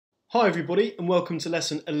Hi everybody and welcome to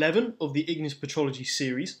lesson 11 of the Igneous Petrology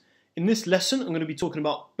series. In this lesson I'm going to be talking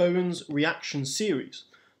about Bowen's reaction series.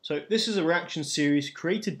 So this is a reaction series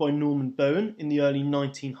created by Norman Bowen in the early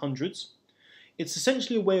 1900s. It's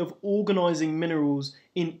essentially a way of organising minerals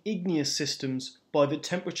in igneous systems by the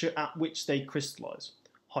temperature at which they crystallise.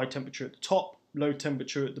 High temperature at the top, low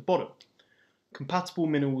temperature at the bottom. Compatible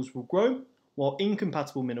minerals will grow while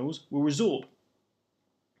incompatible minerals will resorb.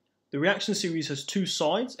 The reaction series has two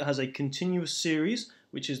sides. It has a continuous series,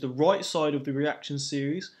 which is the right side of the reaction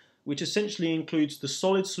series, which essentially includes the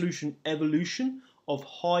solid solution evolution of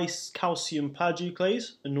high calcium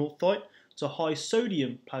plagioclase, anorthite, to high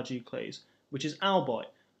sodium plagioclase, which is albite.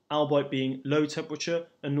 Albite being low temperature,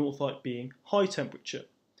 anorthite being high temperature.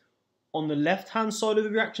 On the left-hand side of the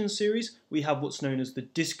reaction series, we have what's known as the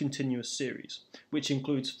discontinuous series, which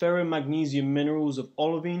includes ferromagnesium minerals of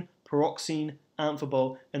olivine, pyroxene,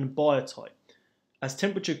 amphibole and biotite. As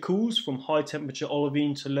temperature cools from high temperature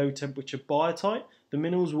olivine to low temperature biotite, the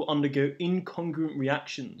minerals will undergo incongruent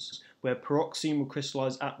reactions where pyroxene will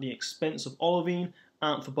crystallise at the expense of olivine,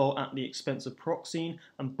 amphibole at the expense of pyroxene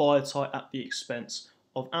and biotite at the expense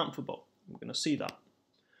of amphibole. We're going to see that.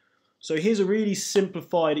 So here's a really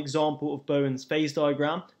simplified example of Bowen's phase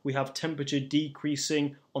diagram. We have temperature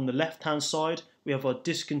decreasing on the left hand side. We have our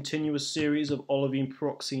discontinuous series of olivine,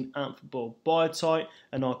 pyroxene, amphibole, biotite,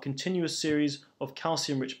 and our continuous series of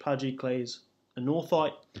calcium-rich plagioclase,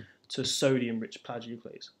 anorthite, to sodium-rich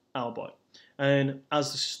plagioclase, albite. And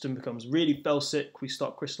as the system becomes really felsic, we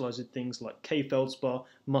start crystallizing things like K-feldspar,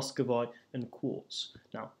 muscovite, and quartz.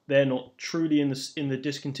 Now, they're not truly in the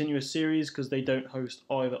discontinuous series because they don't host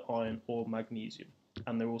either iron or magnesium,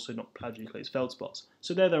 and they're also not plagioclase feldspars,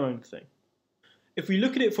 so they're their own thing. If we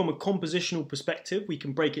look at it from a compositional perspective, we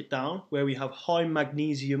can break it down where we have high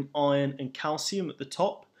magnesium, iron, and calcium at the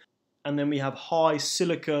top, and then we have high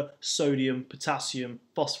silica, sodium, potassium,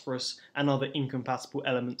 phosphorus, and other incompatible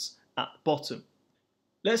elements at the bottom.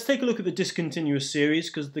 Let's take a look at the discontinuous series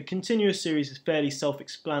because the continuous series is fairly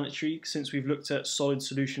self-explanatory since we've looked at solid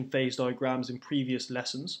solution phase diagrams in previous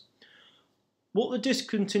lessons. What the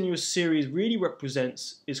discontinuous series really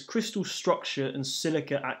represents is crystal structure and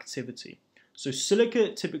silica activity. So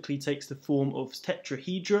silica typically takes the form of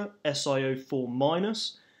tetrahedra,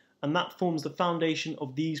 SiO4-, and that forms the foundation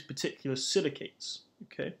of these particular silicates.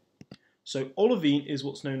 Okay? So olivine is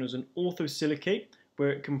what's known as an orthosilicate,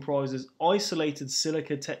 where it comprises isolated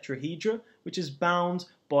silica tetrahedra, which is bound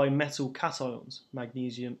by metal cations,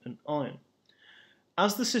 magnesium and iron.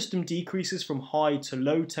 As the system decreases from high to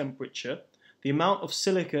low temperature, the amount of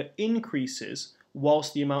silica increases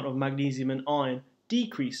whilst the amount of magnesium and iron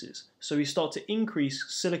decreases. So we start to increase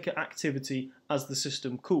silica activity as the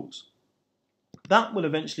system cools. That will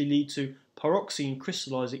eventually lead to pyroxene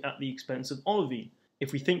crystallizing at the expense of olivine.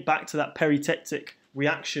 If we think back to that peritectic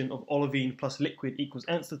reaction of olivine plus liquid equals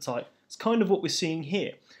enstatite, it's kind of what we're seeing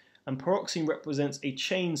here. And pyroxene represents a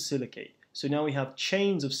chain silicate. So now we have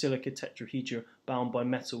chains of silica tetrahedra bound by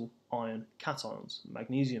metal iron cations,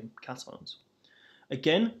 magnesium cations.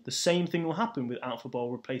 Again, the same thing will happen with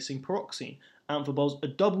amphibole replacing pyroxene. Amphiboles are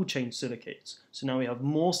double chain silicates. So now we have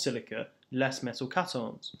more silica, less metal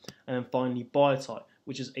cations. And then finally biotite,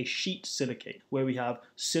 which is a sheet silicate, where we have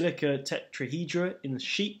silica tetrahedra in the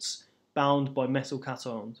sheets bound by metal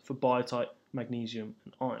cations for biotite, magnesium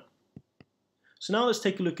and iron. So now let's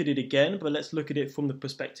take a look at it again, but let's look at it from the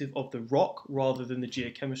perspective of the rock rather than the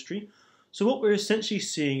geochemistry. So what we're essentially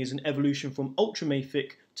seeing is an evolution from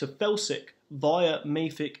ultramafic to felsic via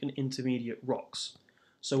mafic and intermediate rocks.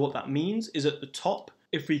 So what that means is at the top,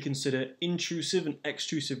 if we consider intrusive and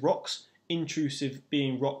extrusive rocks, intrusive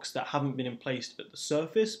being rocks that haven't been emplaced at the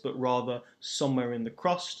surface but rather somewhere in the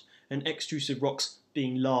crust, and extrusive rocks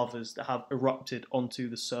being lavas that have erupted onto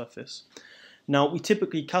the surface. Now we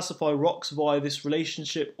typically classify rocks via this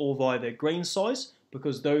relationship or via their grain size,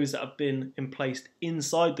 because those that have been emplaced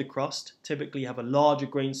inside the crust typically have a larger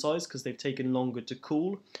grain size because they've taken longer to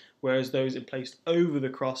cool, whereas those emplaced over the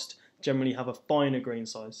crust generally have a finer grain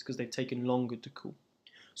size because they've taken longer to cool.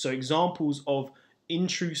 So examples of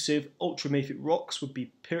intrusive ultramafic rocks would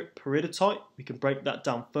be peridotite. We can break that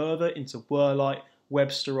down further into whorlite,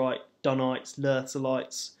 websterite, dunites,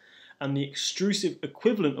 lertolites, and the extrusive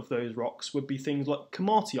equivalent of those rocks would be things like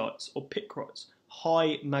komatiites or picrites,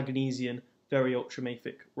 high magnesian, very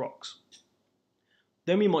ultramafic rocks.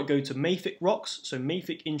 Then we might go to mafic rocks. So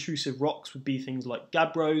mafic intrusive rocks would be things like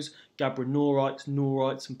gabbros, gabbronorites,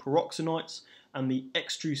 norites and pyroxenites, and the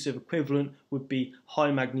extrusive equivalent would be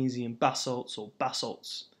high magnesium basalts or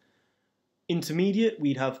basalts. Intermediate,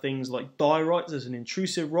 we'd have things like diorites as an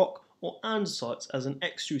intrusive rock or andesites as an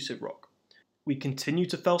extrusive rock. we continue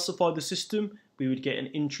to falsify the system, we would get an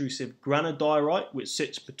intrusive granodiorite, which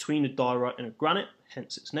sits between a diorite and a granite,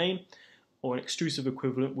 hence its name, or an extrusive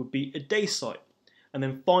equivalent would be a dacite. And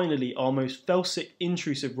then finally, our most felsic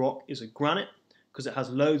intrusive rock is a granite, because it has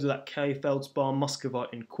loads of that K feldspar,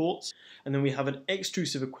 muscovite and quartz. And then we have an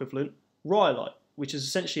extrusive equivalent, rhyolite, which is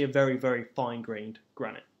essentially a very, very fine-grained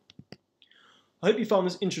granite. I hope you found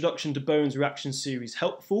this introduction to Bowen's reaction series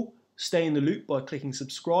helpful. Stay in the loop by clicking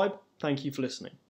subscribe. Thank you for listening.